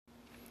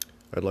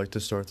I'd like to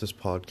start this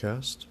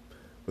podcast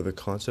with a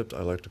concept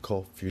I like to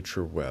call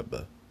future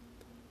web.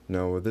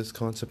 Now, with this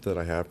concept that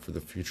I have for the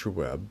future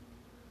web,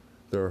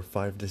 there are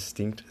 5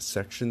 distinct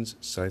sections,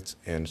 sites,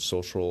 and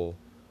social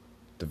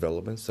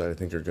developments that I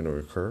think are going to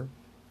occur.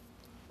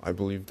 I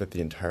believe that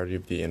the entirety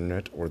of the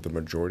internet, or the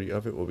majority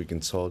of it, will be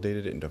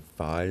consolidated into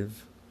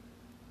 5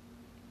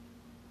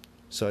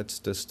 sites,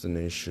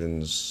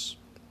 destinations,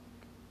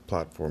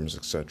 platforms,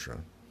 etc.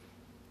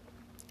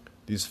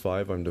 These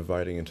 5 I'm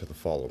dividing into the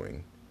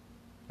following: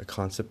 a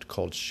concept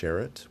called Share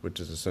It, which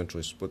is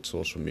essentially what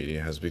social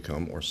media has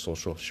become, or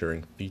social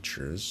sharing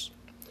features.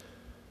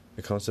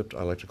 A concept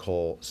I like to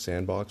call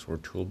Sandbox or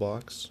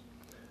Toolbox,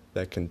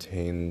 that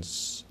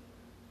contains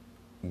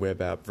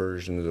web app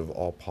versions of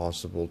all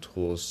possible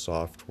tools,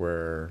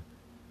 software,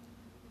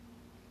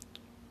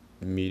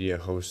 media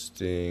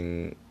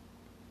hosting,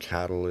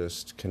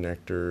 Catalyst,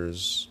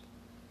 connectors,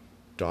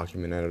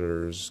 document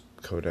editors,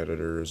 code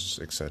editors,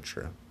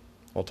 etc.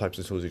 All types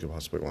of tools you could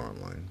possibly want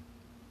online.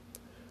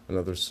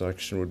 Another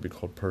section would be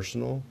called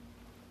Personal,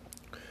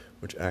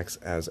 which acts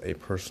as a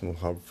personal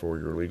hub for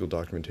your legal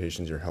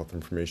documentations, your health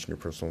information, your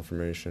personal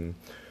information,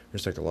 your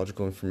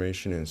psychological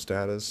information and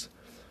status,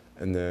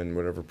 and then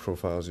whatever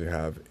profiles you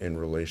have in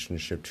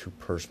relationship to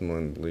personal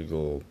and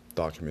legal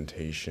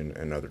documentation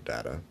and other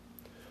data.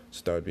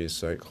 So that would be a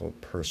site called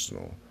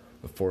Personal.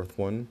 The 4th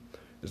one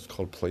is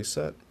called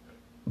Playset,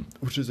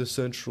 which is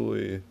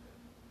essentially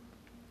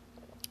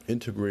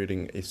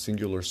integrating a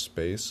singular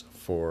space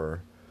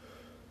for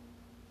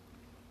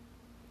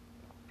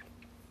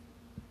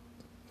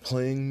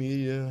playing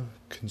media,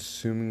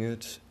 consuming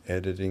it,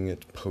 editing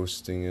it,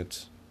 posting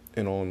it,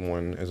 in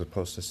all-in-one, as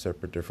opposed to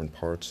separate different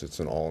parts. It's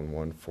an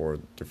all-in-one for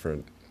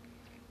different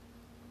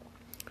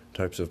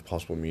types of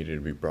possible media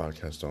to be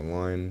broadcast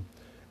online,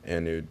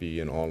 and it would be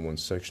an all-in-one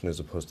section as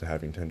opposed to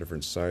having 10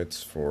 different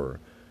sites for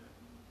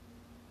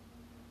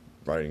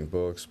writing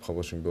books,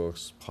 publishing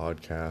books,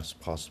 podcasts,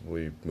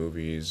 possibly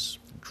movies,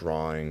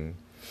 drawing,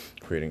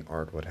 creating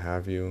art, what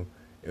have you.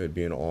 It would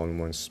be an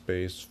all-in-one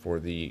space for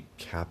the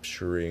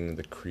capturing,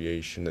 the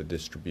creation, the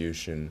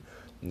distribution,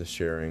 the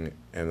sharing,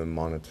 and the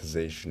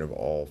monetization of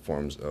all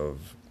forms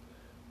of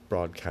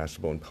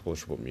broadcastable and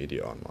publishable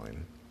media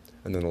online.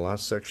 And then the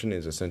last section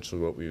is essentially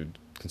what we would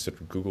consider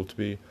Google to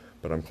be,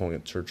 but I'm calling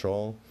it Search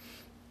All,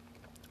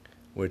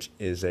 which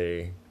is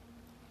a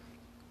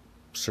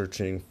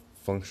searching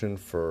function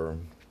for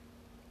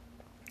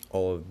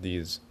all of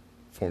these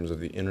forms of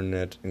the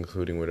internet,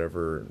 including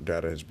whatever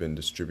data has been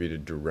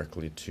distributed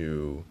directly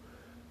to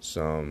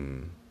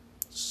some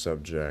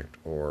subject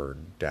or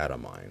data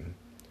mine.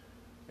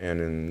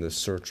 And in the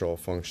search all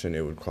function,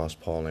 it would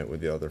cross-pollinate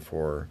with the other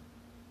 4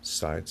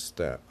 sites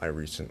that I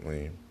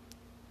recently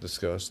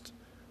discussed,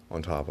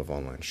 on top of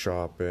online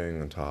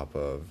shopping, on top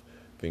of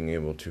being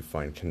able to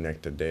find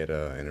connected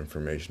data and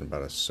information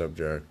about a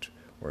subject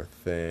or a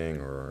thing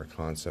or a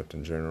concept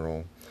in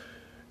general.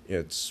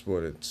 It's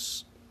what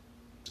it's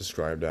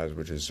described as,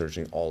 which is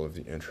searching all of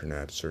the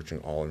internet, searching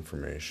all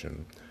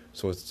information.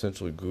 So it's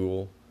essentially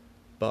Google,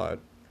 but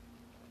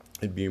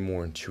it'd be a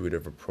more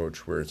intuitive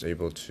approach where it's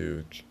able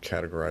to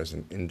categorize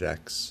and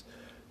index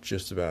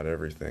just about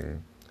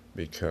everything,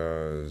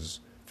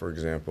 because, for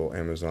example,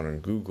 Amazon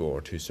and Google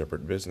are 2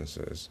 separate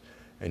businesses,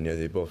 and yet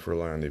they both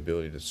rely on the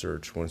ability to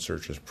search. One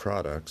searches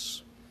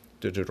products,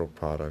 digital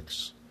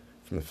products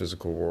from the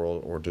physical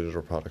world, or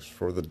digital products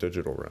for the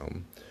digital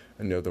realm,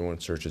 and the other one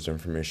searches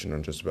information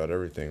on just about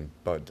everything,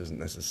 but doesn't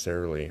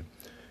necessarily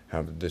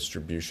have the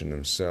distribution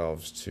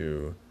themselves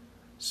to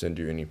send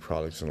you any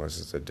products unless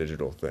it's a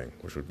digital thing,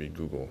 which would be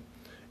Google.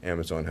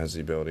 Amazon has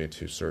the ability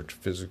to search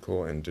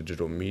physical and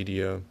digital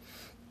media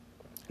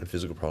and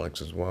physical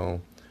products as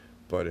well,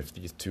 but if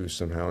these 2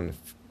 somehow in the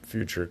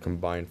future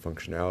combine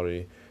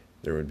functionality,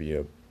 there would be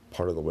a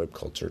part of the web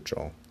called Search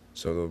All.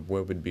 So the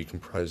web would be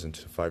comprised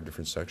into 5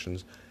 different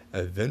sections.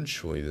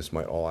 Eventually, this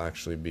might all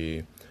actually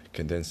be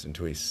condensed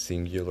into a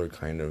singular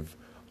kind of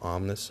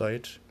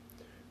omnisite,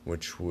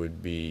 which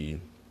would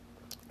be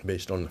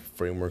based on the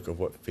framework of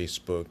what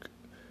Facebook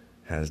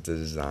has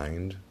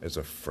designed as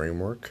a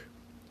framework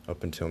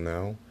up until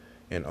now,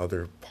 and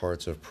other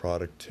parts of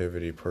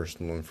productivity,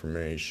 personal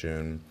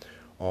information,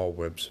 all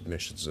web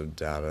submissions of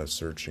data,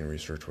 searching,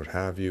 research, what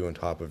have you, on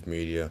top of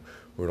media,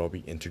 would all be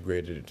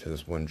integrated into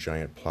this one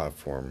giant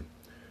platform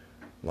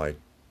like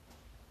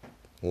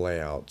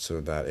layout,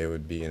 so that it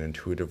would be an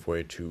intuitive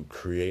way to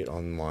create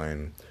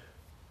online,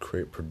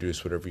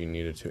 produce whatever you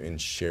needed to,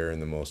 and share in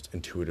the most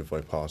intuitive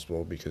way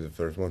possible. Because if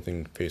there's one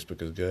thing Facebook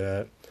is good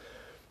at,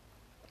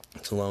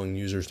 it's allowing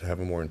users to have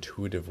a more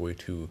intuitive way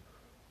to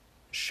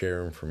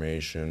share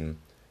information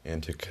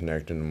and to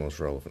connect in the most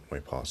relevant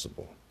way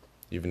possible.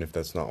 Even if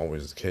that's not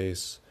always the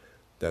case,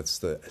 that's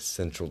the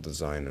essential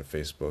design of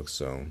Facebook.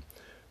 So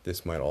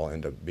this might all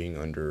end up being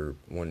under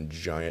one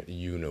giant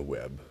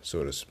uniweb,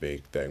 so to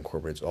speak, that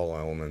incorporates all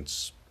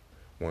elements,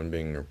 one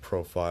being your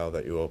profile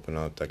that you open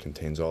up that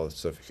contains all the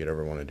stuff you could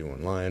ever want to do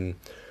online,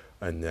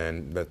 and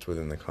then that's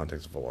within the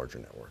context of a larger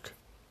network.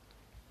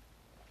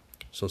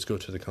 So let's go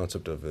to the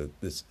concept of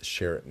this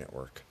Share It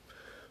network.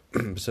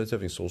 besides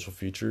having social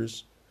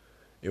features,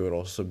 it would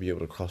also be able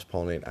to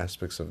cross-pollinate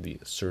aspects of the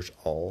search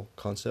all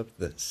concept,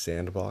 the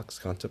sandbox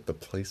concept, the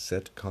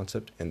playset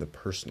concept, and the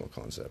personal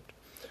concept.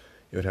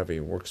 It would have a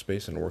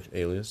workspace and work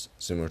alias,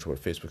 similar to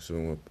what Facebook's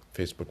doing with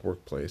Facebook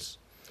Workplace.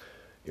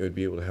 It would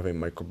be able to have a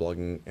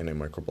microblogging and a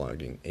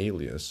microblogging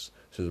alias,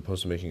 so as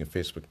opposed to making a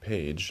Facebook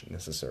page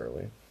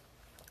necessarily.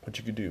 What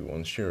you could do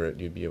on Share It,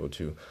 you'd be able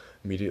to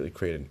immediately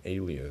create an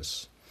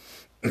alias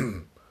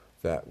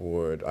that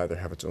would either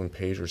have its own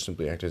page or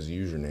simply act as a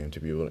username to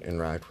be able to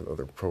interact with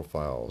other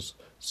profiles.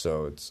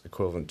 So it's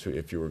equivalent to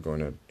if you were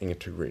going to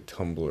integrate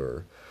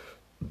Tumblr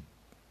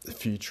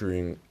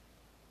featuring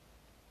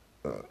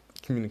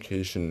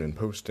communication and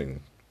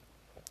posting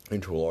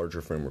into a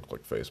larger framework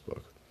like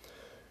Facebook.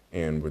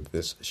 And with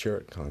this Share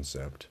It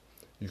concept,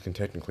 you can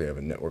technically have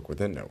a network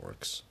within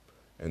networks.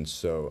 And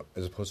so,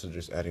 as opposed to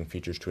just adding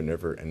features to a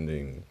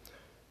never-ending,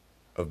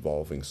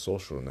 evolving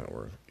social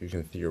network, you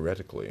can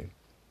theoretically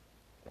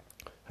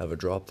have a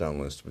drop-down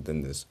list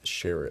within this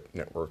Share It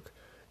network,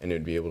 and it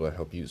would be able to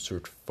help you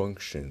search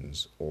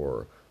functions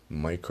or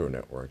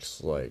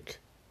micro-networks like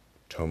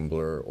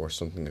Tumblr or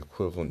something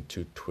equivalent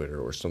to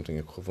Twitter or something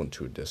equivalent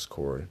to a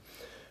Discord.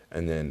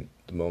 And then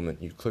the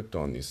moment you clicked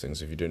on these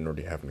things, if you didn't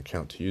already have an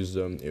account to use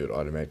them, it would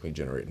automatically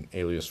generate an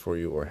alias for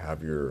you or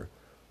have your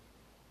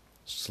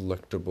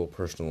selectable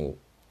personal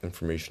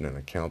information and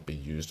account be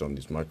used on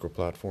these micro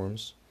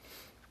platforms.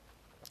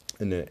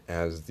 And then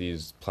as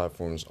these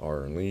platforms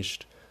are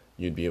unleashed,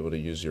 you'd be able to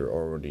use your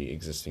already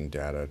existing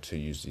data to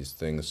use these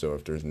things. So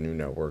if there's a new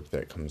network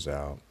that comes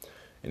out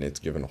and it's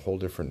given a whole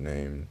different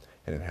name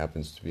and it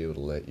happens to be able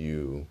to let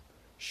you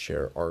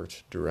share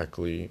art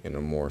directly in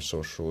a more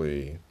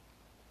socially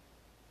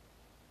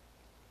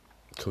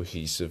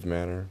cohesive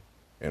manner,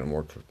 in a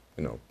more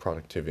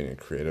productivity and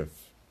creative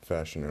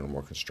fashion, in a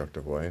more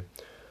constructive way,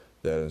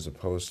 that as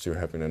opposed to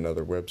having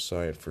another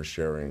website for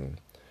sharing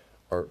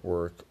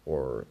artwork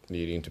or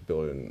needing to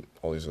build in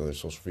all these other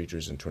social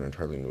features into an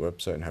entirely new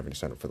website and having to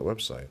sign up for the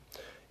website,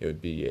 it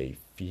would be a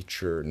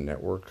feature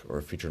network or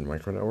a featured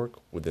micro network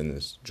within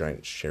this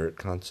giant Share It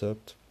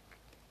concept.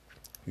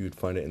 You would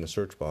find it in the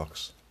search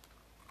box.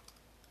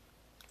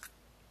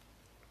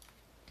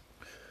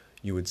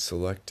 You would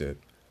select it,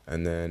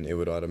 and then it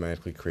would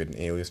automatically create an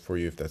alias for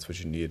you if that's what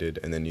you needed,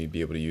 and then you'd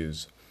be able to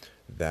use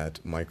that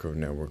micro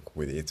network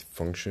with its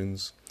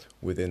functions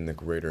within the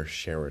greater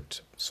Share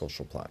It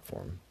social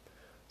platform.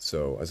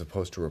 So as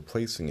opposed to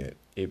replacing it,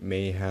 it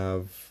may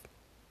have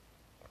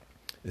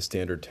a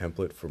standard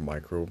template for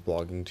micro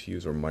blogging to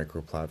use or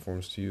micro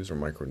platforms to use or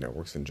micro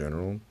networks in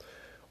general,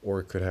 or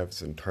it could have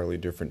this entirely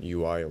different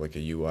UI, like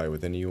a UI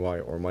within a UI,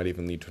 or it might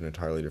even lead to an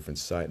entirely different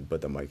site,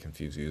 but that might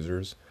confuse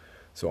users.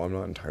 So I'm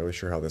not entirely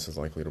sure how this is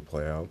likely to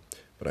play out,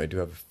 but I do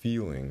have a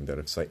feeling that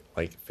a site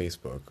like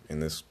Facebook, in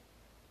this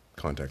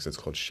context it's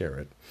called Share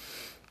It,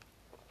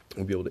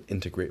 will be able to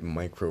integrate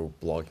micro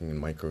blogging and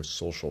micro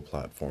social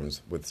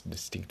platforms with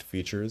distinct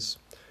features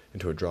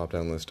into a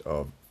drop-down list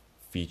of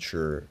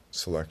feature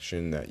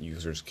selection that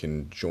users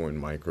can join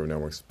micro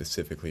networks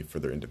specifically for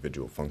their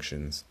individual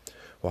functions,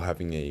 while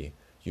having a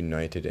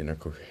united and a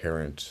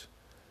coherent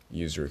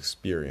user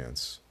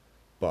experience,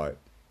 but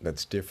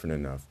that's different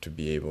enough to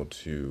be able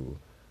to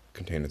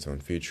contain its own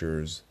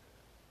features,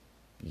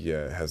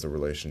 yet it has a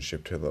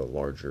relationship to the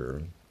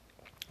larger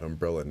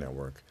umbrella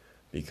network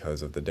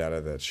because of the data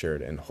that's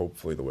shared and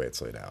hopefully the way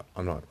it's laid out.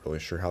 I'm not really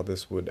sure how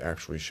this would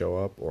actually show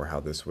up or how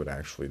this would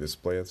actually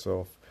display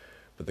itself,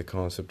 but the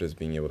concept is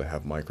being able to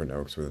have micro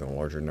networks within a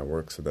larger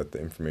network so that the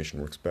information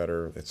works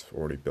better. It's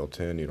already built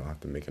in, you don't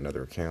have to make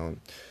another account.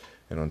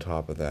 And on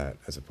top of that,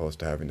 as opposed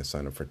to having to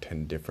sign up for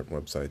 10 different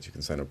websites, you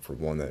can sign up for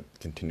one that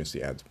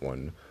continuously adds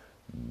one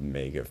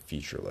mega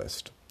feature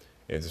list.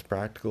 Is this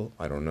practical?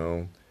 I don't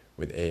know.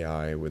 With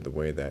AI, with the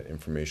way that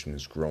information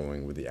is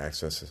growing, with the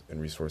access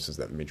and resources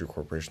that major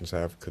corporations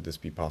have, could this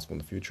be possible in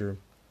the future?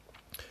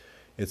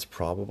 It's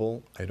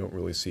probable. I don't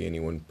really see any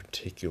one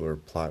particular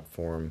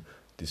platform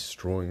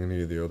destroying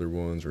any of the other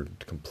ones or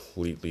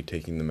completely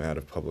taking them out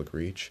of public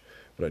reach,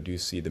 but I do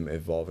see them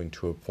evolving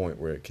to a point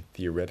where it could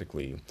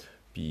theoretically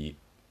be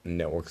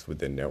networks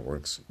within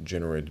networks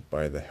generated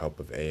by the help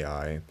of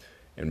AI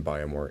and by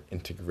a more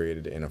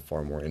integrated and a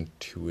far more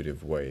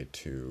intuitive way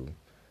to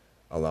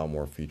allow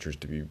more features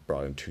to be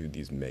brought into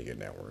these mega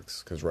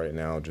networks. Because right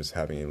now, just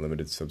having a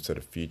limited subset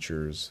of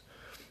features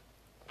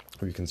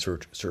where you can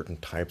search certain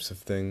types of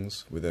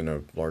things within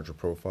a larger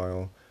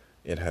profile,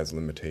 it has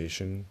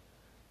limitation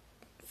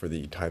for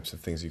the types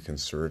of things you can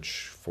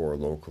search for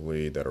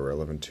locally that are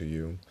relevant to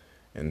you.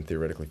 And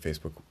theoretically,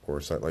 Facebook or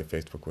a site like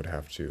Facebook would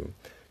have to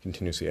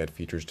continuously add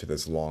features to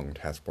this long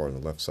taskbar on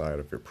the left side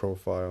of your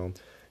profile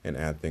and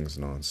add things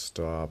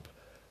non-stop.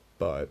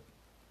 But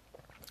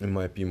it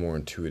might be more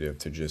intuitive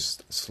to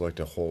just select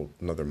a whole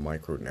another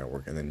micro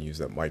network and then use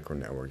that micro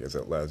network, as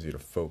it allows you to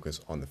focus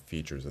on the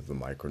features of the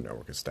micro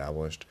network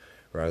established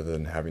rather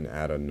than having to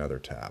add another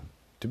tab.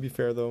 To be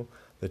fair though,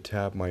 the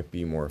tab might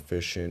be more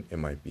efficient, it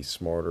might be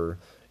smarter,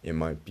 it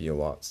might be a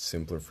lot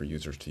simpler for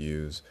users to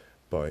use,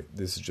 but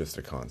this is just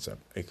a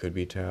concept. It could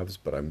be tabs,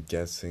 but I'm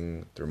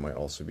guessing there might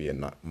also be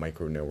a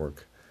micro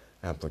network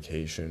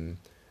application,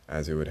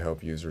 as it would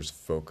help users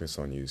focus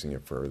on using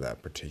it for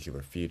that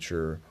particular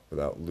feature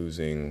without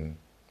losing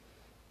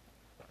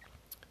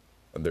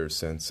their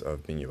sense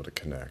of being able to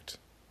connect.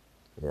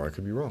 Or I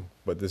could be wrong,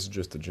 but this is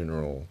just the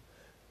general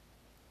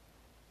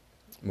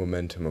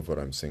momentum of what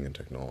I'm seeing in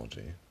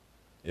technology.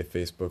 If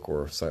Facebook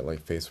or a site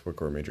like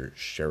Facebook or a major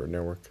share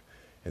network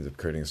ends up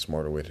creating a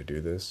smarter way to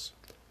do this,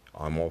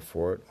 I'm all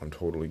for it. I'm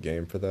totally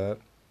game for that.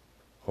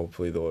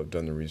 Hopefully they'll have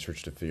done the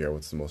research to figure out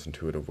what's the most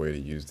intuitive way to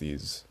use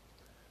these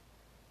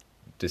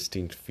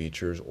distinct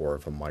features, or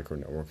if a micro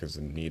network is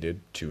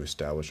needed to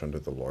establish under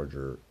the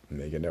larger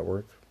mega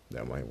network,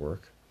 that might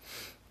work.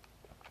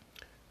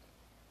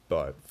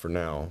 But for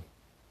now,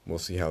 we'll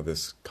see how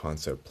this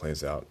concept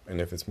plays out, and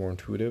if it's more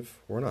intuitive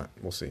or not,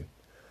 we'll see.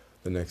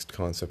 The next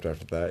concept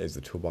after that is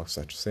the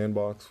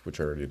toolbox/sandbox, which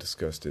I already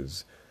discussed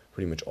is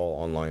pretty much all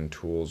online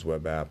tools,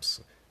 web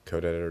apps,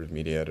 code editors,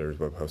 media editors,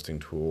 web hosting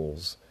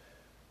tools,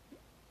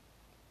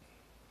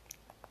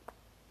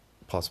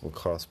 possible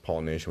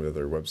cross-pollination with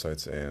other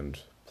websites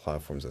and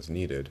platforms as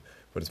needed,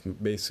 but it's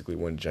basically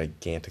one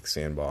gigantic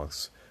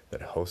sandbox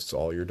that hosts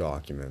all your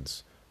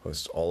documents,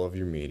 hosts all of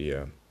your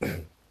media,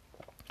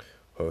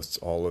 hosts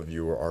all of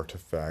your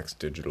artifacts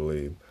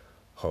digitally,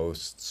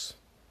 hosts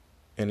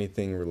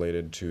anything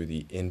related to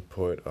the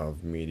input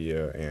of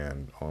media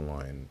and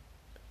online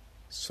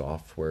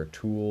software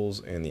tools,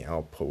 and the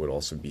output would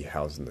also be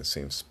housed in the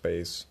same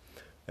space,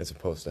 as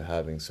opposed to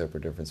having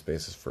separate different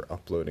spaces for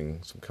uploading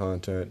some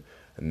content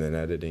and then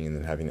editing and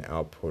then having to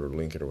output or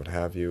link it or what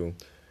have you.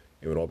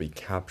 It would all be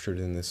captured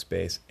in this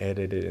space,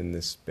 edited in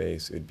this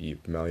space, it'd be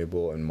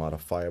malleable and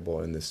modifiable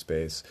in this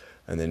space,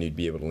 and then you'd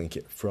be able to link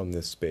it from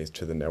this space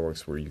to the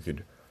networks where you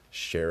could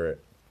share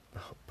it,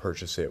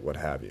 purchase it, what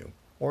have you.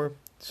 Or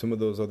some of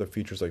those other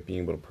features like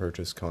being able to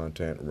purchase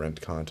content,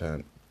 rent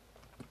content,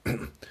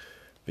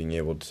 being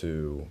able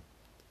to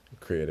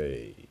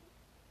create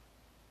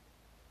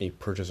a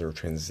purchase or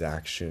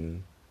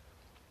transaction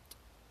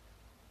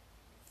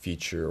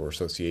feature or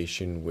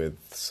association with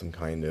some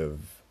kind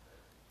of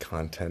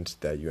content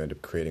that you end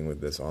up creating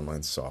with this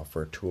online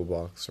software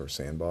toolbox or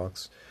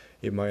sandbox.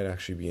 It might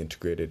actually be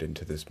integrated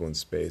into this one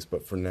space,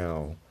 but for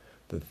now,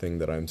 the thing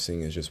that I'm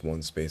seeing is just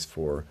one space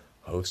for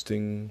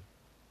hosting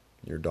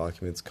your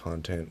documents,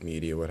 content,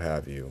 media, what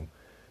have you.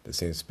 The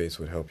same space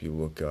would help you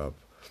look up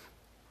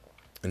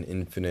an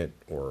infinite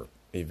or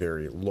a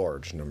very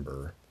large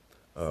number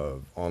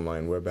of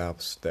online web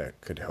apps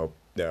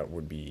that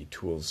would be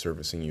tools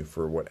servicing you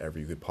for whatever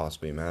you could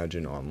possibly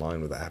imagine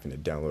online without having to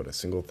download a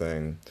single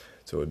thing.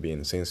 So it would be in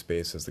the same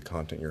space as the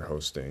content you're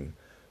hosting.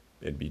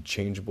 It'd be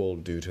changeable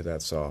due to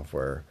that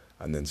software,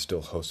 and then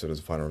still hosted as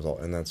a final result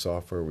in that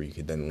software, where you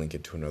could then link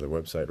it to another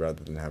website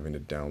rather than having to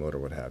download or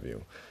what have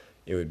you.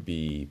 It would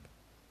be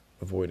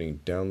avoiding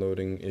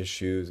downloading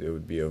issues. It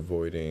would be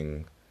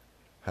avoiding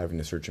having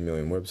to search a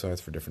million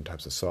websites for different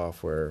types of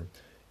software.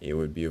 It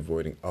would be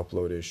avoiding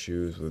upload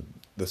issues with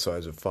the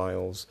size of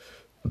files.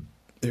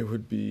 It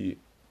would be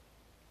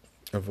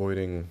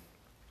avoiding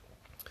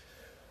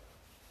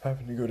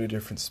having to go to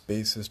different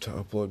spaces to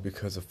upload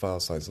because of file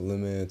size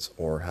limits,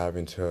 or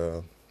having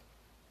to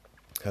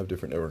have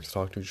different networks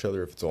talk to each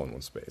other if it's all in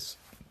one space.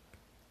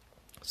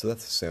 So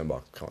that's the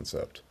sandbox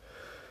concept.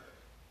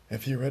 And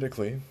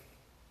theoretically,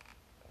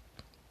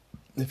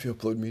 if you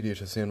upload media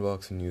to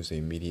Sandbox and use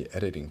a media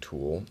editing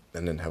tool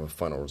and then have a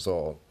final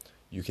result,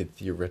 you could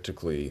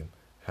theoretically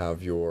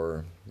have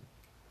your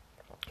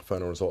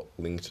final result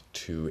linked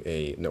to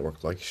a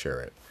network like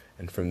ShareIt,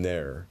 and from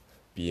there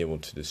be able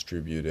to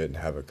distribute it and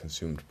have it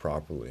consumed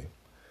properly.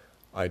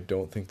 I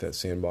don't think that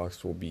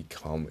Sandbox will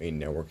become a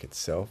network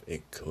itself.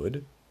 It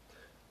could,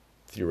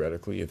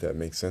 theoretically, if that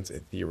makes sense.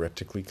 It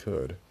theoretically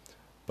could.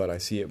 But I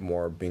see it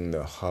more being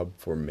the hub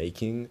for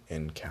making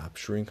and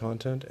capturing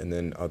content, and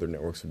then other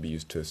networks would be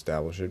used to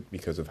establish it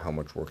because of how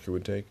much work it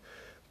would take.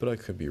 But I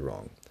could be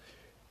wrong.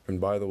 And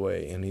by the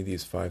way, any of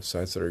these 5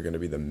 sites that are going to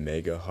be the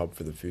mega hub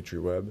for the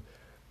future web,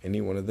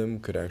 any one of them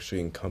could actually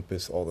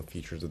encompass all the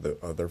features of the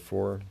other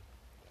 4,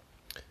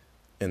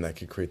 and that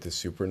could create the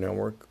super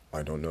network.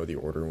 I don't know the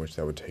order in which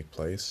that would take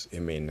place.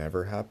 It may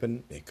never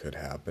happen. It could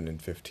happen in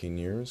 15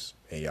 years.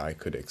 AI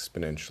could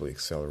exponentially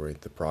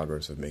accelerate the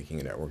progress of making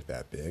a network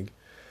that big.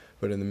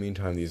 But in the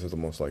meantime, these are the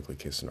most likely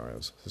case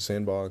scenarios. So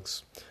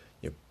Sandbox,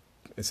 you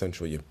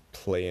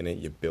play in it,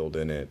 you build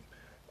in it,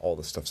 all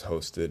the stuff's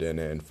hosted in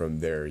it, and from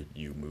there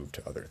you move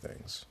to other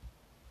things.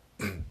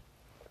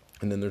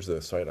 And then there's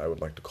a site I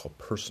would like to call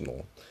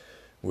Personal,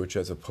 which,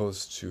 as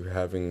opposed to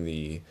having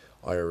the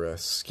IRS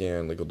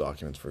scan legal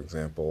documents, for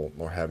example,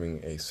 or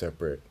having a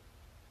separate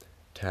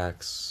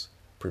tax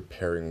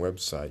preparing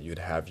website, you'd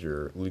have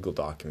your legal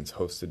documents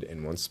hosted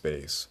in one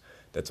space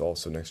that's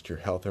also next to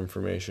your health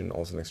information,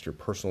 also next to your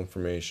personal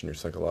information, your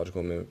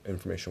psychological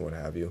information, what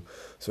have you.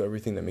 So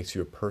everything that makes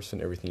you a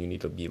person, everything you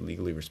need to be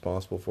legally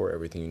responsible for,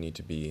 everything you need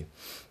to be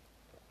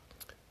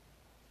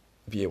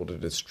able to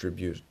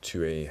distribute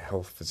to a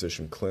health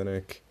physician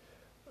clinic,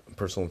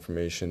 personal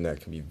information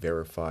that can be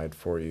verified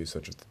for you,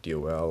 such as the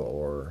DOL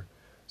or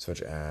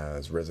such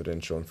as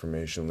residential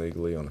information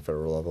legally on a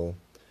federal level,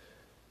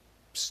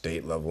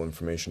 state level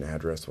information,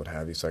 address, what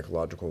have you,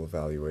 psychological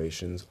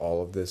evaluations,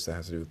 all of this that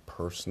has to do with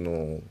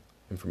personal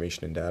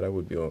information and data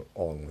would be all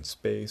in one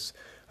space,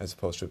 as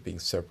opposed to it being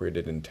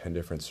separated in 10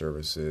 different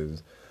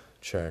services,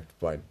 checked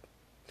by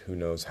who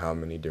knows how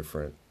many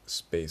different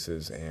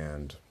spaces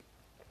and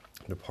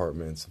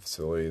departments and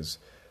facilities,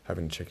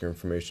 having to check your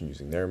information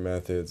using their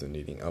methods and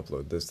needing to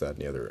upload this, that, and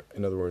the other.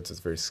 In other words, it's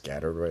very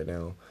scattered right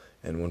now,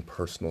 and one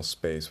personal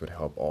space would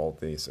help all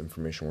this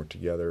information work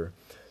together.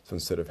 So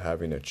instead of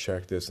having to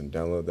check this and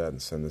download that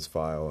and send this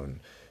file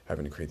and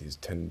having to create these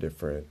 10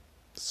 different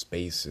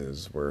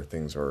spaces where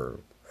things are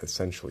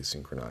essentially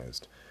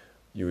synchronized,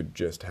 you would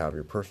just have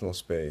your personal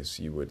space.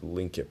 You would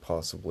link it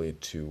possibly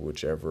to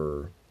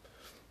whichever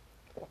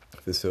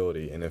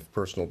facility, and if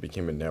personal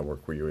became a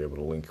network where you were able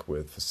to link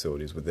with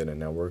facilities within a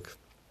network,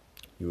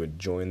 you would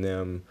join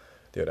them.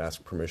 They would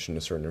ask permission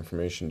to certain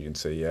information. You can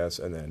say yes,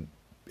 and then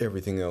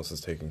everything else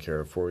is taken care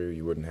of for you.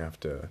 You wouldn't have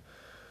to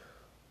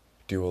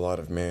do a lot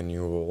of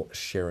manual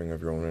sharing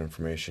of your own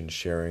information,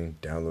 sharing,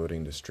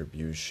 downloading,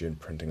 distribution,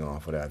 printing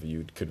off, what have you.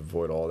 You could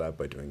avoid all that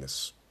by doing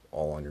this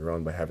all on your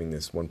own, by having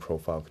this one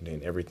profile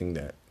contain everything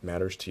that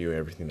matters to you,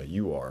 everything that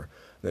you are,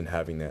 and then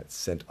having that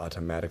sent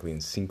automatically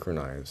and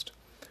synchronized,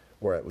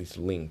 or at least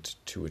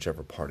linked to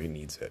whichever party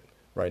needs it.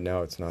 Right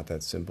now, it's not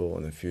that simple.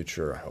 In the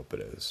future, I hope it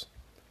is.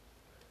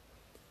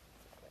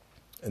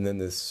 And then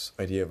this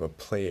idea of a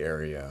play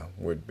area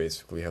would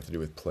basically have to do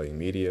with playing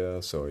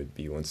media, so it'd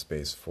be one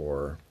space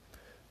for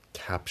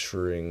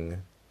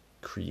capturing,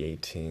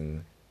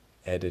 creating,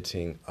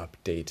 editing,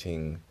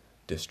 updating,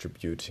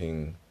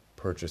 distributing,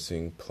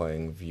 purchasing,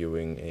 playing,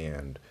 viewing,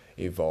 and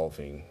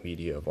evolving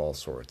media of all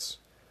sorts.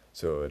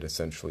 So it'd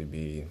essentially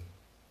be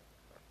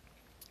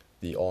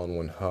the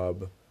all-in-one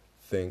hub.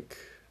 Think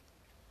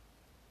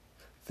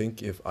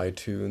if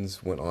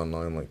iTunes went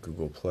online like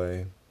Google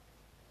Play,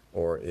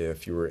 or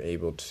if you were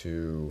able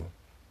to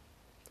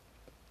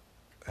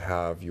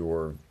have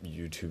your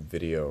YouTube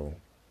video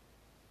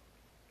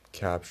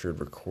captured,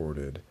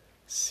 recorded,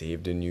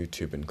 saved in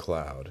YouTube and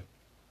cloud,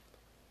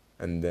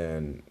 and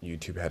then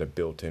YouTube had a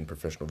built-in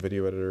professional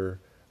video editor,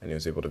 and it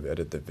was able to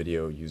edit the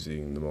video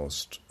using the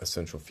most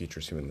essential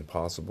features humanly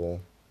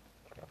possible,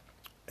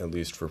 at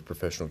least for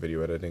professional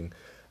video editing,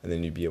 and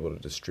then you'd be able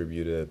to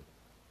distribute it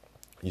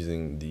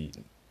using the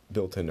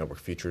built-in network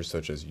features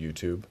such as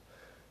YouTube,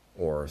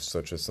 or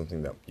such as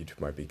something that YouTube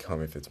might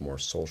become if it's more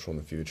social in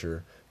the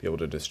future, be able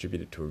to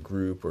distribute it to a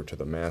group or to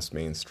the mass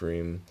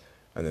mainstream,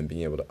 and then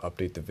being able to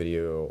update the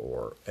video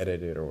or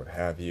edit it or what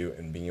have you,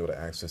 and being able to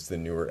access the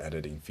newer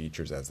editing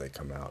features as they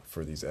come out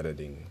for these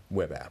editing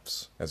web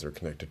apps as they're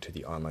connected to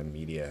the online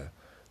media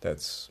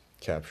that's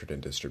captured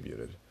and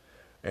distributed.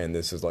 And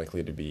this is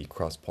likely to be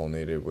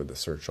cross-pollinated with the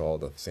search all,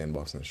 the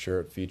sandbox, and the share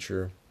it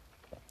feature,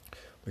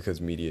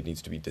 because media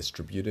needs to be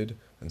distributed,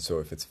 and so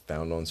if it's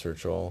found on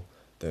search all,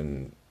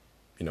 then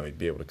you'd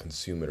be able to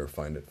consume it or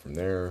find it from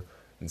there.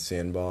 In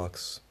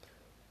Sandbox,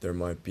 there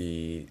might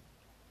be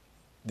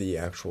the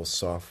actual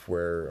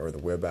software or the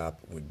web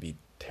app would be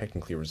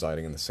technically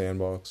residing in the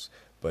sandbox,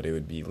 but it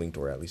would be linked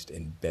or at least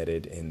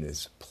embedded in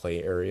this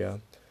play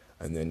area,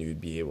 and then you'd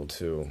be able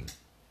to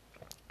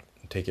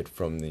take it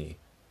from the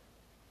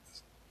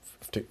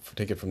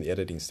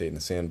editing state in the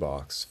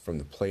sandbox from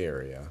the play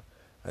area,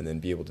 and then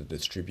be able to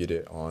distribute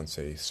it on,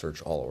 say,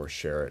 search all or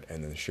share it,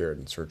 and then share it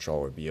and search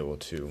all would be able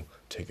to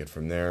take it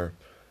from there,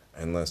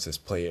 unless this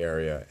play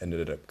area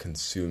ended up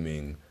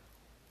consuming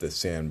the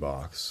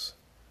sandbox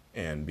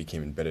and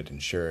became embedded in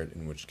share it,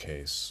 in which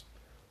case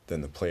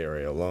then the play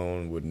area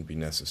alone wouldn't be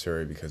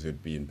necessary because it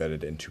would be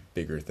embedded into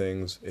bigger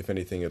things. If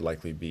anything, it'd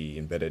likely be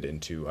embedded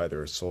into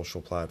either a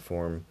social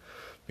platform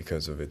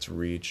because of the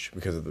reach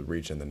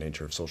and the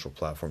nature of social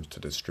platforms to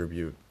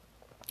distribute,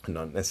 and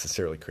not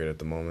necessarily create at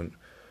the moment,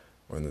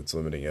 or in its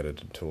limiting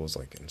editing tools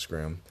like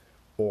Instagram,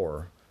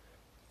 or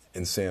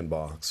in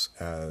Sandbox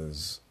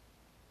as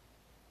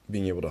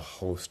being able to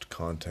host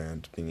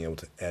content, being able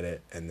to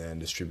edit and then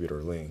distribute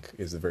or link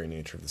is the very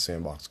nature of the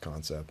Sandbox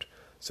concept.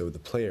 So with the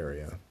play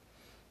area,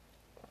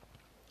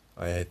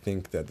 I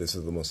think that this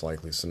is the most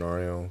likely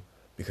scenario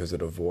because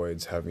it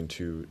avoids having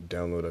to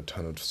download a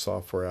ton of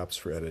software apps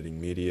for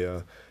editing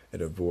media.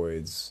 It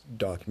avoids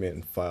document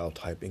and file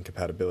type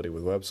incompatibility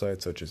with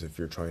websites, such as if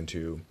you're trying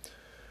to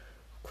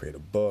create a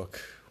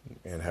book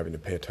and having to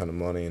pay a ton of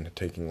money and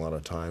taking a lot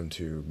of time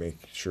to make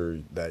sure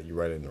that you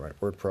write it in the right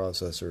word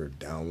processor,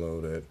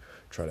 download it,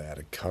 try to add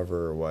a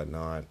cover or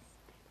whatnot,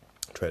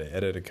 try to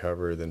edit a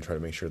cover, then try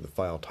to make sure the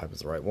file type is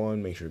the right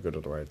one, make sure you go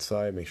to the right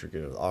site, make sure you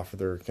go to the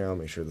author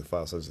account, make sure the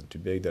file size isn't too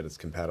big, that it's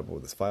compatible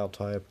with this file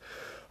type,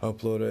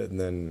 upload it, and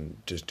then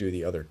just do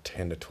the other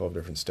 10 to 12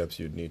 different steps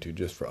you'd need to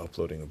just for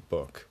uploading a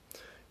book.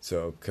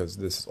 So, because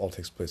this all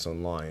takes place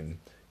online,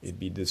 it'd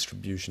be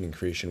distribution and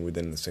creation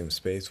within the same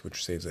space,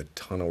 which saves a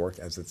ton of work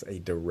as it's a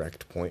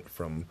direct point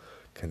from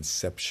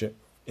inception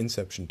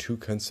to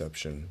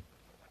conception.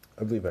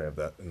 I believe I have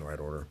that in the right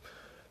order.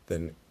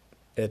 Then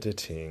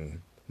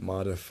editing,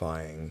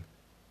 modifying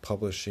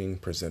publishing,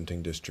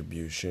 presenting,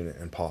 distribution,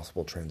 and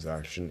possible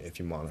transaction if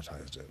you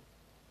monetized it.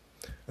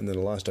 And then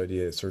the last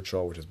idea is search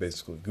all, which is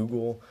basically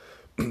Google,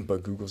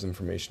 but Google's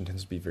information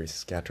tends to be very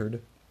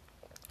scattered.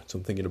 So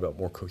I'm thinking about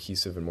more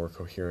cohesive and more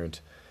coherent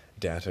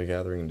data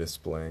gathering and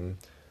displaying,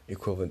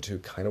 equivalent to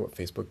kind of what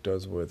Facebook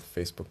does with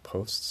Facebook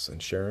posts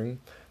and sharing.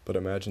 But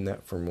imagine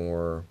that for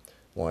more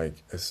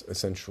like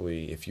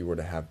essentially if you were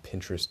to have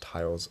Pinterest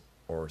tiles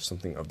or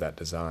something of that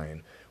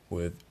design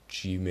with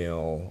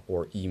Gmail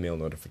or email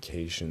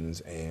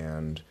notifications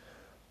and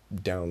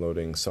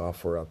downloading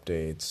software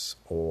updates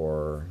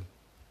or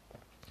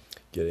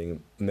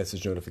getting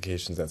message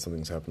notifications that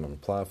something's happened on the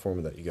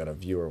platform that you got a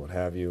view or what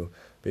have you.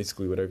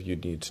 Basically, whatever you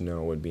need to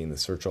know would be in the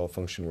search all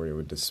function where it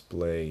would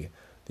display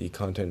the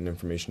content and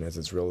information as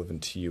it's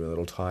relevant to you in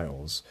little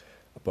tiles.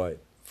 But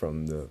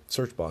from the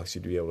search box,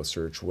 you'd be able to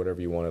search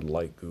whatever you wanted,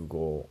 like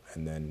Google,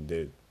 and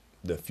then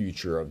the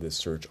future of this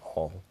search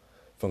all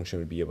function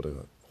would be able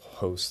to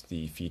host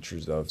the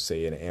features of,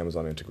 say, an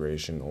Amazon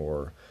integration,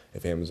 or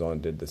if Amazon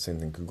did the same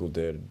thing Google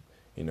did,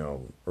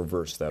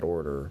 reverse that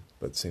order,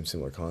 but same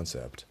similar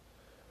concept.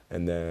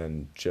 And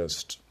then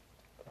just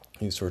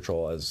use search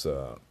all as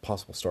a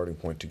possible starting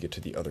point to get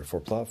to the other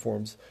 4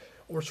 platforms,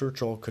 or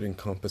search all could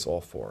encompass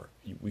all 4.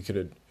 We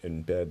could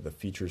embed the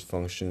features,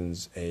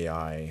 functions,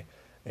 AI,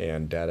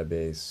 and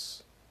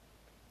database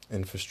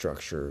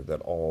infrastructure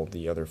that all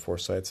the other 4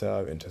 sites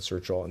have into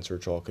search all, and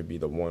search all could be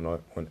the one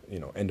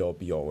end all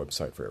be all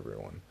website for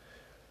everyone.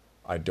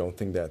 I don't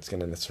think that's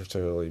going to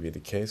necessarily be the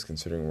case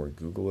considering where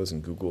Google is,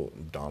 and Google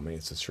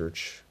dominates the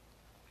search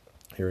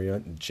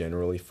area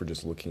generally for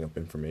just looking up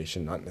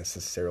information, not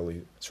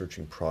necessarily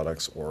searching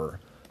products or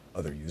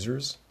other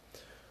users.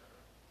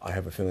 I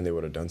have a feeling they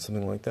would have done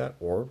something like that,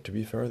 or to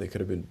be fair, they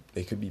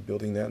could be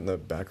building that in the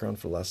background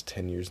for the last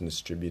 10 years and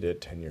distribute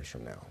it 10 years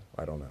from now.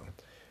 I don't know.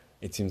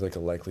 It seems like a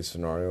likely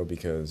scenario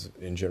because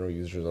in general,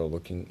 users are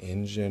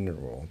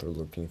they're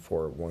looking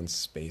for one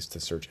space to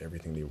search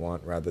everything they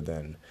want rather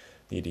than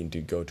needing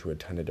to go to a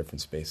ton of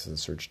different spaces and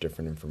search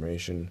different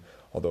information,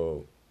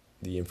 although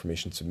the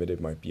information submitted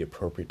might be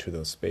appropriate to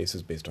those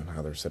spaces based on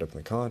how they're set up in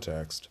the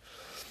context.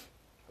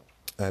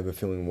 I have a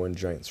feeling one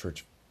giant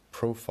search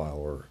profile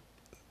or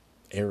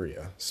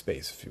area,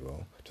 space, if you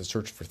will, to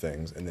search for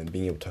things, and then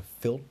being able to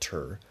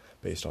filter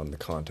based on the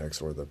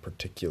context or the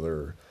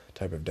particular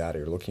type of data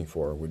you're looking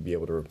for would be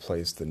able to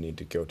replace the need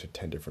to go to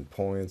 10 different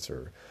points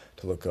or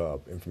to look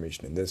up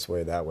information in this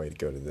way, that way, to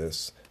go to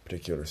this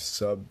particular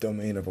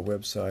subdomain of a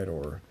website,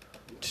 or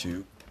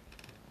to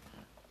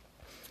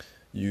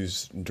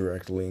use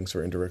direct links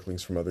or indirect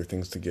links from other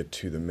things to get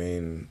to the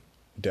main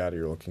data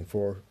you're looking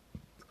for.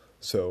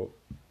 So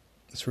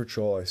search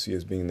all I see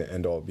as being the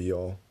end all be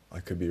all. I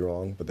could be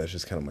wrong, but that's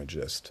just kind of my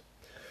gist.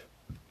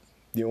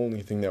 The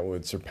only thing that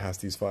would surpass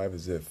these 5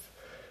 is if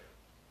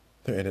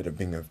there ended up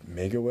being a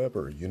mega web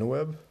or a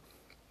uniweb,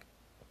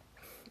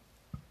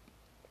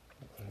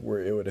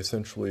 where it would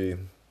essentially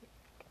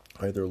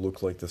either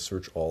look like the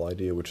search all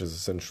idea, which is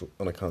essentially,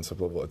 on a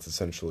concept level, it's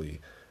essentially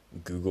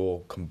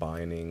Google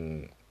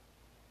combining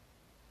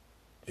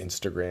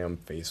Instagram,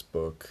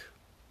 Facebook,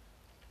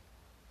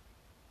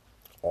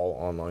 all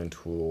online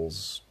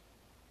tools,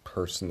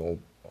 personal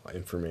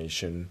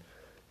information,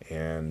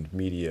 and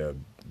media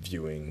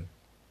viewing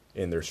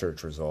in their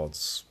search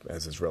results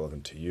as is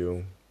relevant to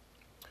you.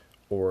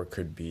 Or it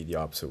could be the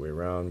opposite way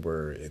around,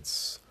 where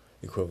it's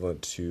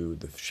equivalent to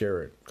the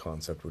share it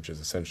concept, which is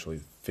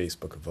essentially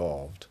Facebook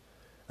evolved,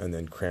 and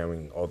then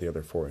cramming all the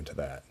other 4 into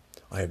that.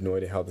 I have no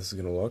idea how this is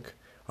going to look.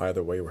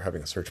 Either way, we're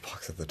having a search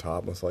box at the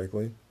top, most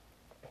likely.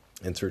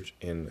 And search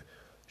and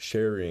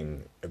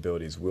sharing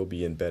abilities will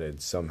be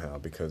embedded somehow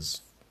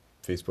because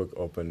Facebook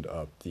opened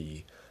up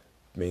the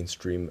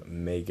mainstream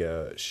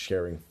mega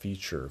sharing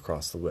feature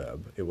across the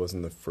web. It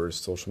wasn't the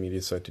first social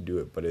media site to do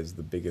it, but is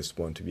the biggest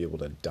one to be able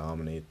to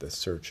dominate the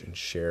search and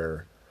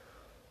share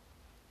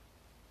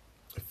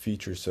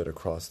feature set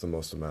across the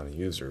most amount of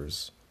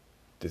users.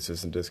 This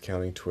isn't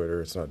discounting Twitter,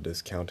 it's not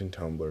discounting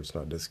Tumblr, it's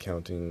not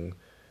discounting,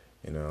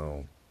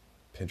 Pinterest,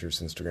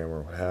 Instagram,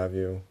 or what have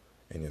you.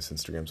 And yes,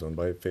 Instagram's owned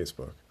by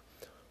Facebook.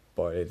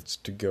 But it's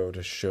to go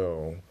to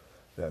show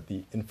that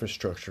the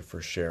infrastructure for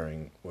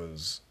sharing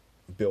was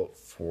built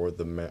for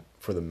the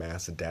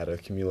mass data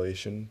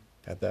accumulation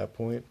at that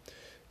point.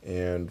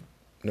 And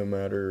no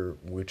matter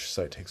which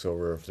site takes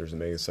over, if there's a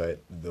mega site,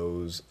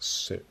 those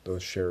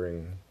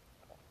sharing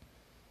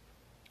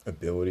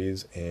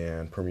abilities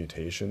and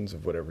permutations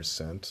of whatever's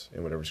sent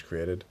and whatever's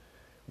created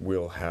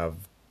will have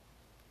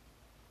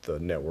the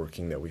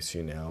networking that we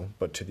see now,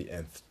 but to the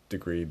nth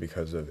degree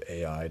because of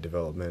AI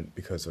development,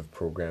 because of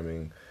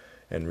programming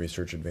and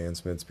research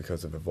advancements,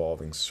 because of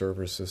evolving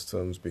server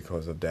systems,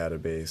 because of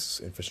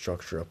database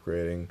infrastructure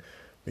upgrading,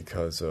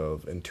 because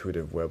of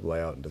intuitive web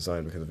layout and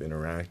design, because of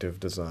interactive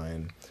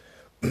design,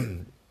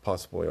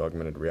 possibly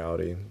augmented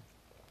reality,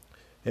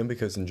 and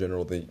because in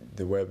general the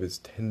web is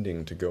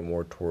tending to go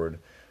more toward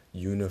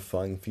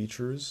unifying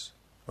features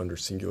under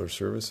singular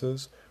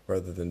services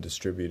rather than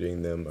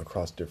distributing them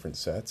across different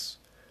sets.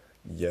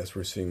 Yes,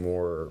 we're seeing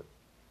more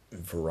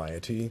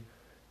variety.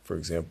 For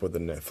example, the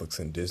Netflix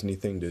and Disney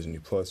thing, Disney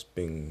Plus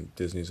being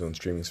Disney's own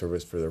streaming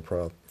service for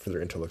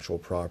their intellectual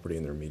property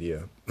and their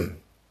media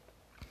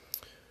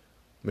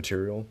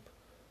material.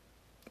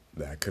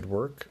 That could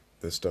work.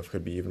 This stuff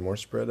could be even more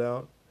spread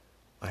out.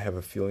 I have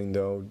a feeling,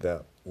 though,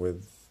 that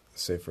with,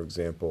 say, for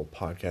example,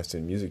 podcast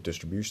and music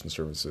distribution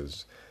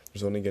services,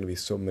 there's only going to be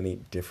so many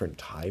different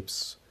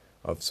types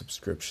of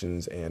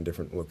subscriptions and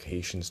different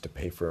locations to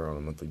pay for on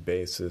a monthly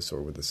basis,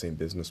 or with the same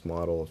business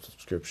model of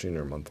subscription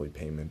or monthly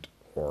payment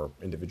or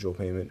individual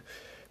payment,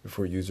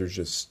 before users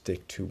just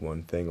stick to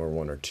one thing or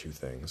one or two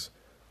things.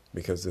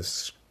 Because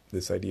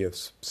this idea of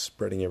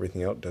spreading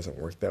everything out doesn't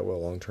work that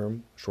well long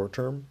term. Short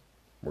term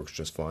works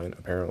just fine,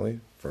 apparently,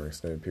 for an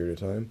extended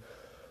period of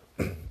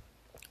time.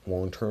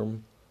 Long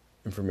term,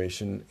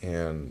 information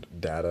and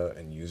data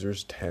and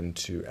users tend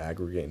to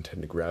aggregate and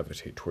tend to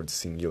gravitate towards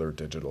singular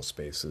digital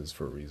spaces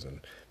for a reason,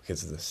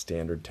 because it's a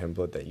standard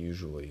template that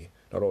usually,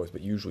 not always,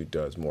 but usually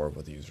does more of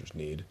what the users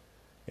need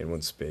in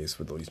one space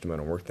with the least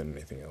amount of work than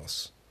anything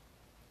else.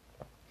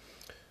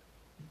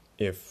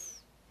 If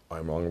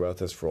I'm wrong about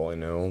this, for all I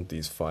know,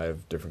 these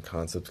 5 different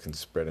concepts can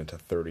spread into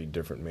 30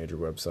 different major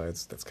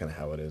websites. That's kind of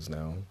how it is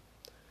now.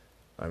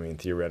 I mean,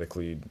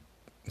 theoretically,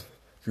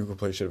 Google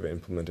Play should have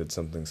implemented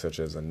something such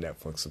as a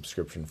Netflix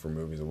subscription for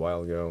movies a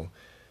while ago.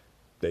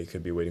 They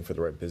could be waiting for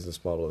the right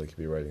business model. They could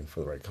be waiting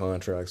for the right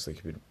contracts. They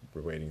could be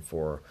waiting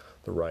for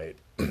the right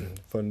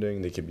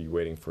funding. They could be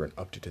waiting for an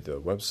update to the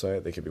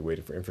website. They could be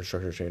waiting for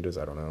infrastructure changes.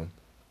 I don't know.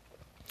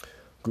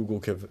 Google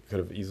could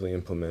have easily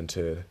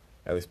implemented,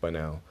 at least by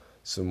now,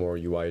 some more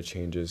UI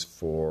changes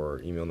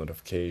for email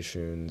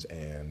notifications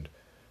and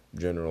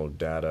general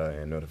data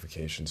and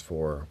notifications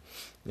for,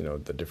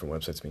 the different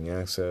websites being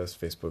accessed.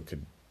 Facebook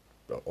could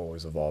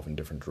always evolve in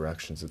different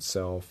directions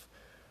itself.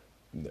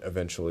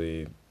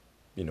 Eventually,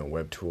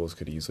 web tools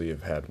could easily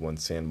have had one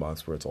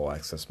sandbox where it's all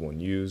accessible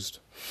and used.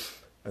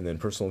 And then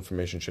personal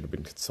information should have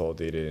been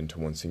consolidated into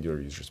one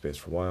singular user space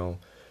for a while.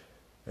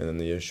 And then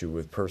the issue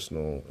with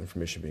personal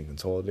information being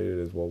consolidated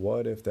is, well,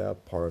 what if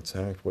that part's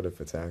hacked? What if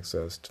it's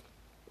accessed?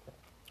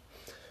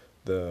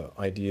 The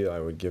idea I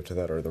would give to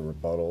that, or the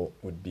rebuttal,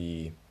 would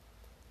be,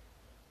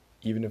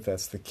 even if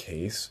that's the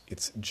case,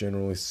 it's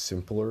generally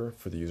simpler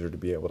for the user to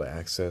be able to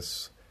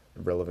access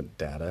relevant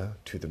data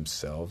to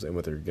themselves and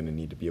what they're going to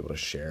need to be able to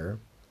share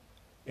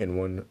in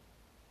one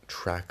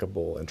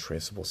trackable and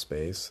traceable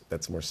space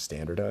that's more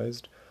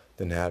standardized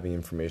than having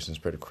information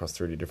spread across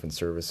 30 different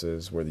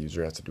services where the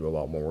user has to do a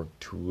lot more work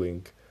to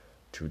link,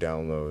 to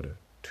download,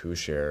 to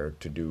share,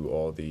 to do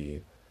all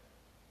the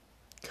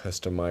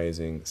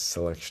customizing,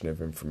 selection of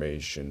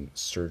information,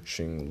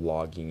 searching,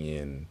 logging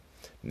in,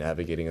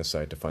 navigating a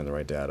site to find the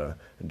right data,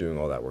 and doing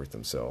all that work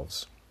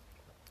themselves.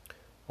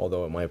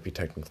 Although it might be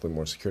technically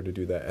more secure to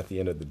do that, at the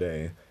end of the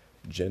day,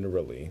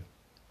 generally,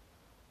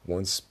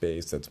 one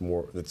space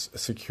that's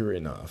secure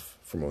enough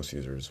for most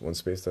users, one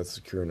space that's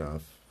secure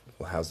enough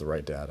has the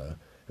right data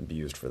and be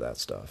used for that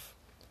stuff.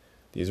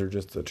 These are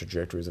just the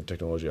trajectories of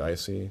technology I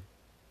see.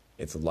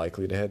 It's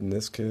likely to head in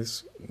this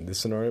case, in this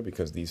scenario,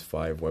 because these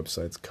 5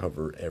 websites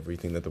cover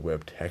everything that the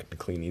web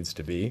technically needs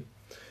to be.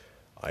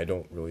 I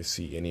don't really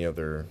see any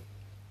other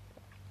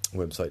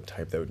website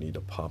type that would need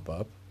to pop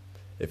up.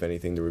 If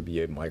anything, there would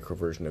be a micro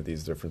version of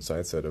these different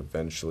sites that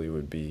eventually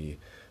would be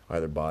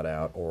either bought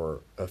out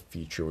or a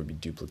feature would be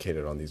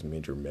duplicated on these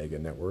major mega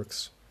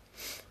networks.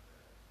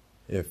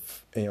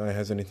 If AI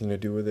has anything to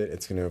do with it,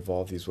 it's going to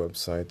evolve these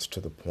websites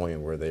to the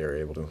point where they are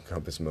able to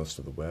encompass most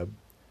of the web.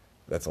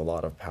 That's a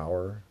lot of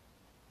power.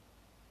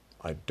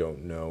 I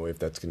don't know if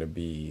that's going to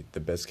be the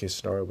best case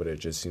scenario, but it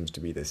just seems to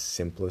be the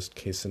simplest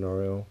case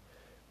scenario,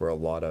 where a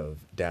lot of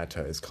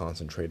data is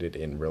concentrated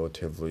in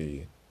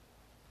relatively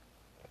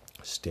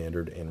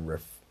standard and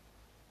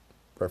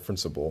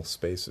referenceable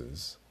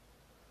spaces.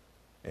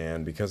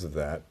 And because of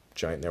that,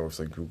 giant networks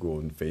like Google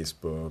and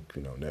Facebook,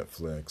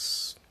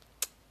 Netflix,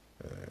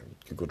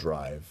 Google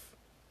Drive,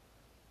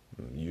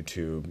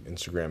 YouTube,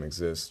 Instagram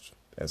exist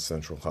as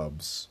central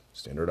hubs,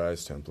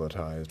 standardized,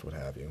 templatized, what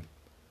have you.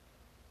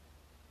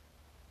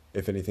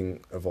 If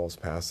anything evolves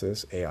past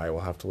this, AI will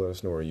have to let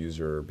us know, or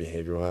user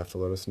behavior will have to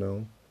let us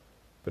know.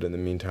 But in the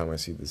meantime, I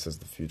see this as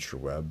the future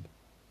web.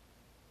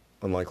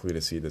 Unlikely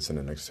to see this in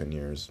the next 10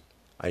 years.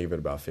 I give it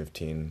about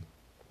 15.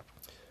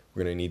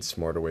 We're going to need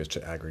smarter ways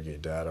to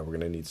aggregate data. We're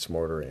going to need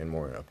smarter and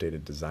more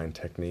updated design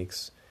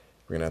techniques.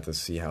 We're going to have to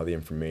see how the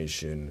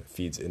information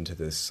feeds into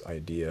this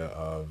idea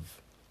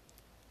of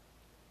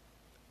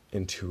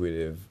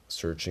intuitive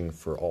searching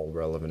for all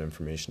relevant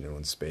information in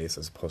one space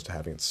as opposed to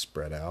having it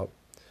spread out.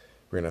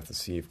 We're going to have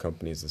to see if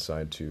companies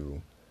decide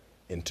to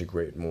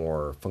integrate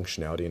more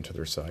functionality into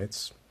their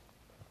sites,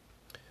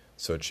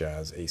 such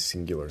as a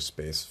singular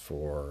space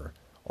for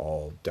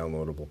all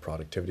downloadable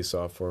productivity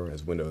software,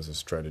 as Windows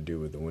has tried to do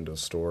with the Windows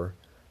Store,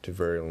 to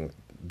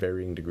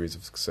varying degrees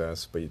of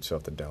success, but you still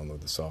have to download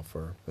the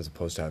software, as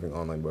opposed to having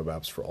online web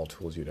apps for all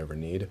tools you'd ever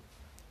need.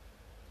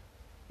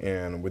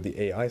 And with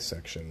the AI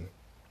section,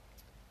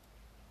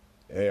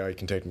 AI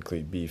can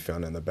technically be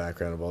found in the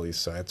background of all these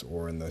sites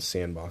or in the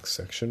sandbox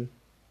section.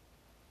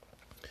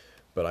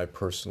 But I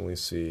personally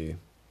see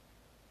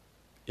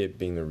it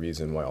being the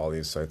reason why all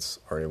these sites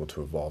are able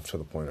to evolve to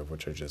the point of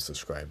which I just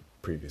described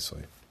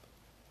previously.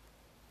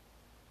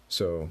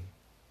 So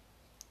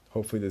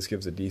hopefully this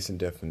gives a decent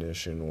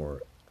definition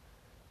or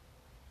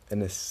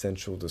an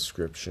essential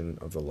description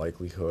of the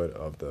likelihood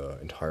of the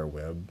entire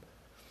web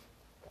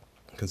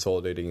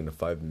consolidating into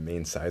 5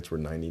 main sites where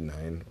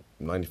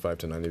 95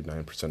 to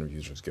 99% of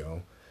users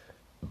go.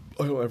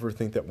 I don't ever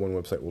think that one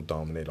website will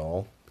dominate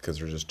all, because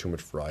there's just too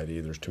much variety,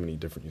 there's too many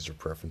different user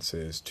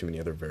preferences, too many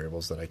other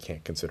variables that I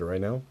can't consider right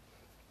now.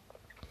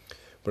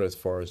 But as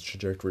far as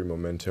trajectory,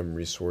 momentum,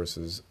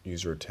 resources,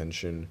 user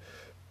attention,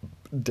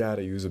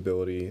 data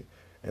usability,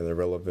 and the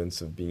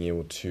relevance of being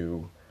able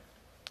to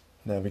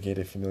navigate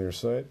a familiar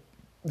site,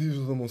 these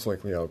are the most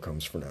likely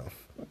outcomes for now.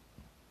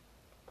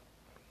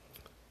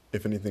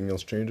 If anything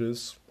else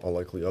changes, I'll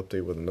likely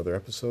update with another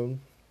episode.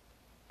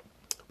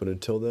 But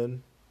until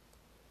then,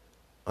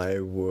 I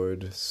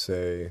would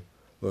say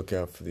look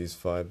out for these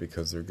 5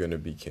 because they're going to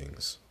be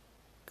kings,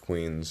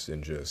 queens,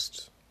 and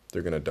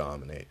they're going to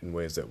dominate in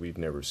ways that we've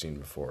never seen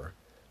before.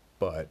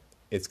 But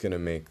it's going to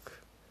make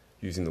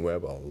using the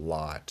web a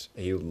lot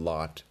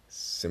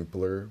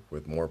simpler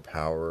with more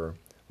power,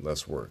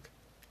 less work.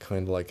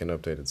 Kind of like an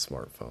updated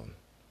smartphone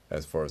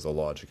as far as the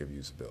logic of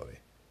usability.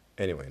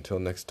 Anyway, until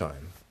next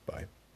time, bye.